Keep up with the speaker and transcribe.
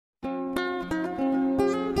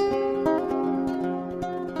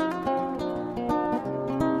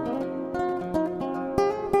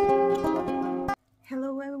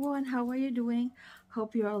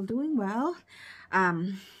hope you're all doing well.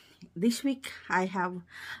 This week I have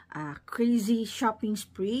a crazy shopping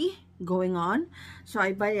spree going on. So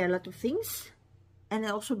I buy a lot of things, and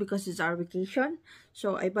also because it's our vacation,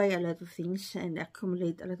 so I buy a lot of things and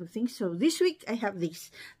accumulate a lot of things. So this week I have this.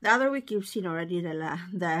 The other week you've seen already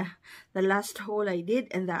the last haul I did,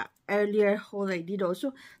 and the earlier haul I did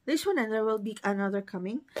also. This one, and there will be another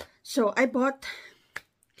coming. So I bought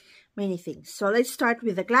many things. So let's start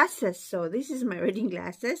with the glasses. So this is my reading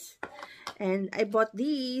glasses, and I bought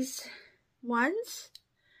these ones,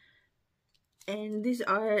 and these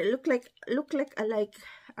are look like a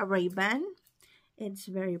Ray-Ban. It's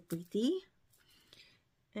very pretty,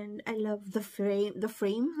 and I love the frame, the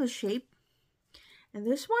shape. And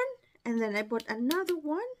this one, and then I bought another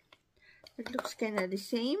one that looks kind of the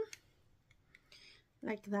same,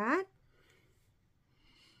 like that.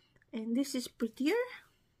 And this is prettier.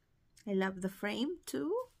 I love the frame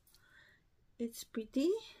too. It's pretty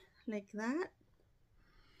like that,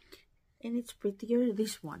 and it's prettier,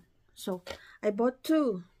 this one. So I bought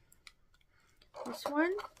two, this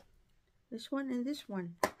one, and this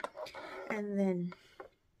one. And then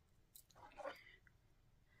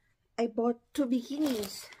I bought two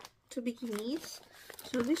bikinis. So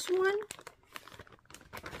this one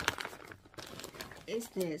is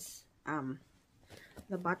this,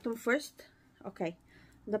 the bottom first. Okay,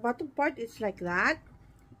 the bottom part is like that.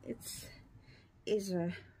 Is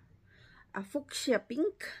a fuchsia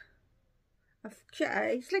pink.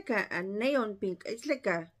 It's like a neon pink. It's like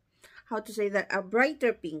a, how to say that, a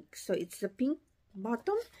brighter pink. So it's the pink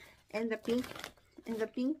bottom and the pink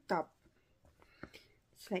top.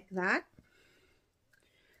 It's like that.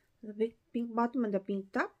 The big pink bottom and the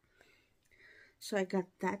pink top. So I got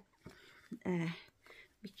that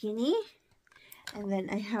bikini, and then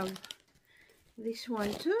I have this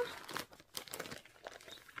one too.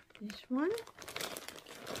 This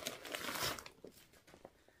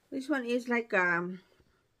one is like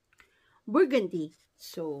burgundy.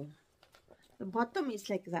 So the bottom is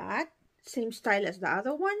like that, same style as the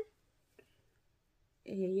other one.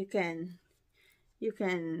 You can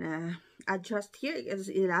adjust here. It's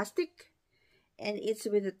elastic, and it's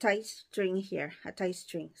with a tie string here,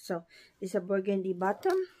 So it's a burgundy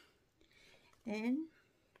bottom, and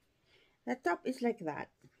the top is like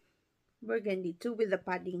that, burgundy too, with the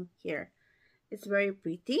padding here. It's very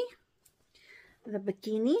pretty, the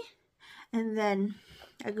bikini. And then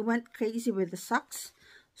I went crazy with the socks,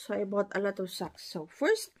 so I bought a lot of socks. So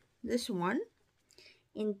first, this one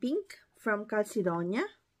in pink from Calcedonia,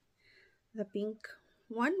 the pink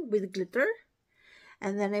one with glitter.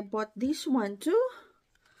 And then I bought this one too,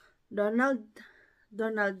 Donald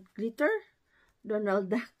glitter, Donald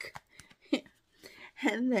Duck.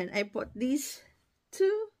 And then I bought these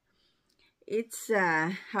two. It's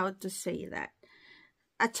how to say that,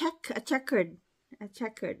 a checkered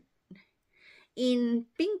in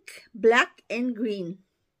pink, black, and green.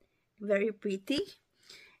 Very pretty.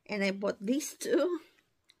 And I bought these two,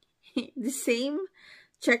 the same,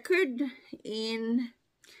 checkered in,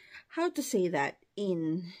 how to say that,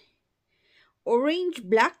 in orange,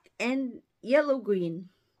 black, and yellow green.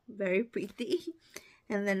 Very pretty.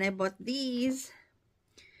 And then I bought these,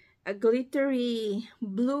 a glittery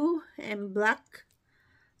blue and black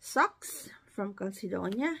socks from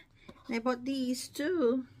Calcedonia. And I bought these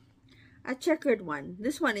too, a checkered one.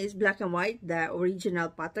 This one is black and white, the original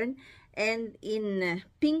pattern, and in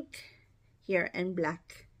pink here and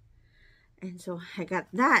black. And so I got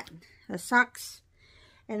that, the socks.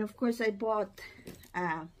 And of course I bought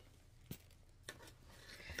a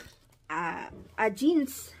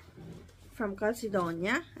jeans from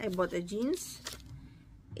Calcedonia. I bought a jeans.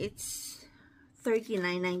 It's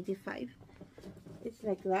 $39.95. It's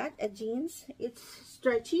like that, a jeans. It's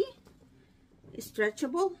stretchy, it's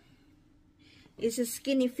stretchable. It's a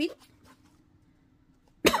skinny fit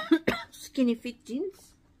skinny fit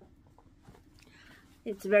jeans.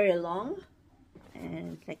 It's very long,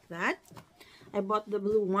 and like that. I bought the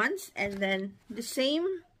blue ones, and then the same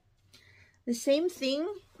thing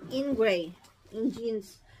in gray, in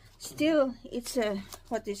jeans. Still, it's a,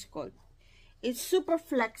 what is called, it's super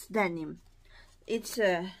flex denim. It's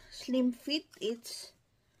a slim fit. It's,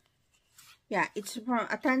 yeah, it's from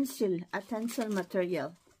a tencel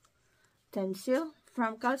material. Tencel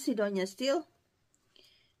from Calcedonia still,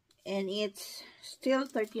 and it's still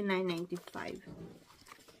 $39.95.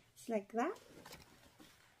 It's like that,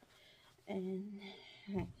 and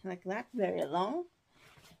like that, very long,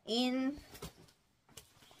 in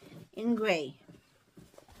gray.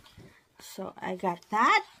 So I got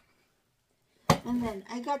that. And then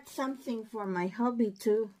I got something for my hubby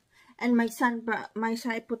too. And my son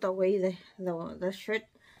put away the shirt.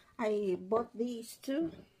 I bought these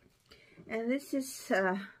too. And this is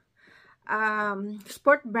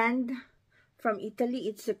sport brand from Italy.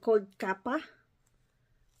 It's called Kappa.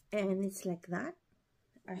 And it's like that.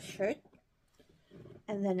 A shirt.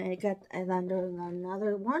 And then I got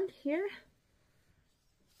another one here.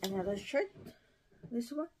 Another shirt.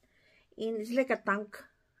 This one. And it's like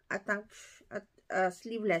a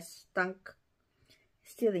sleeveless tank.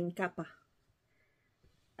 Still in Kappa.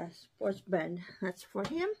 A sports brand. That's for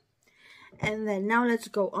him. And then now let's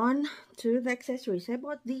go on to the accessories. I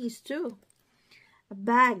bought these too. A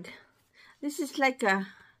bag. This is like a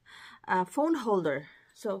phone holder.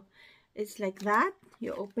 So it's like that.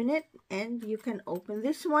 You open it and you can open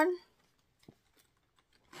this one.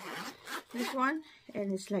 This one.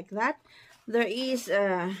 And it's like that. There is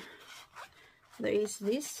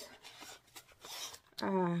this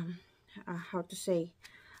how to say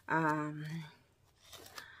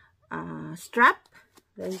strap.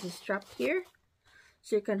 There is a strap here,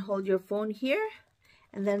 so you can hold your phone here,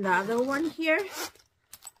 and then the other one here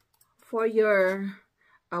for your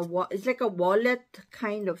it's like a wallet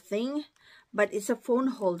kind of thing, but it's a phone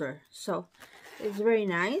holder, so it's very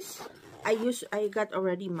nice. I got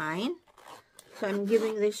already mine, so I'm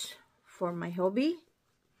giving this for my hubby.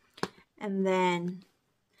 And then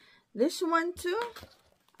this one too,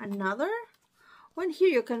 another one here.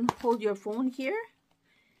 You can hold your phone here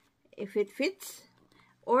if it fits,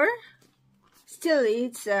 or still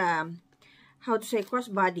it's how to say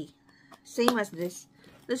crossbody, same as this.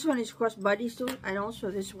 This one is crossbody too, and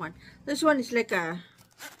also this one. This one is like a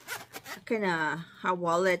kind of a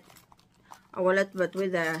wallet, but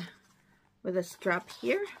with a strap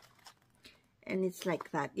here, and it's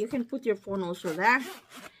like that. You can put your phone also there,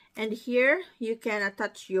 and here you can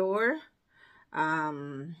attach your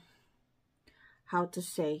how to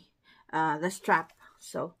say the strap.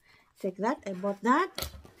 So it's like that. I bought that.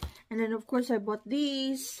 And then of course I bought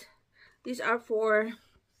these. These are for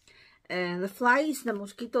the flies, the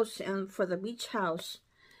mosquitoes, and for the beach house.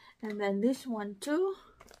 And then this one too,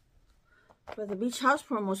 for the beach house,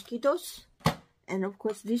 for mosquitoes. And of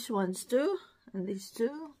course these ones too, and these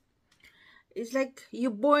two. It's like you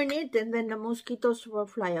burn it and then the mosquitoes will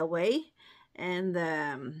fly away. And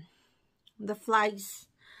the flies,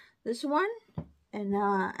 this one. And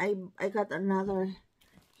I got another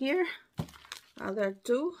here, other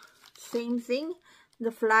two, same thing.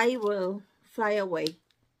 The fly will fly away,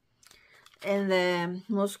 and the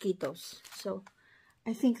mosquitoes. So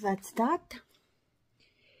I think that's that,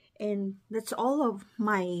 and that's all of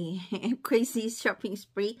my crazy shopping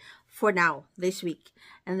spree for now this week.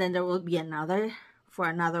 And then there will be another for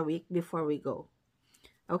another week before we go.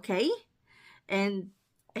 Okay, and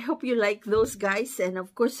I hope you like those, guys. And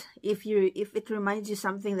of course, if it reminds you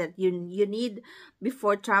something that you need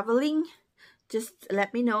before traveling, just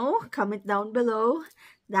let me know. Comment down below,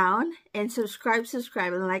 and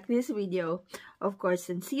subscribe and like this video, of course.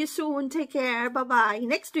 And see you soon. Take care. Bye bye.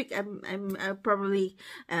 Next week, I'll probably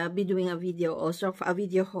be doing a video also, a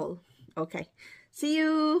video haul. Okay. See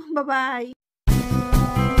you. Bye bye.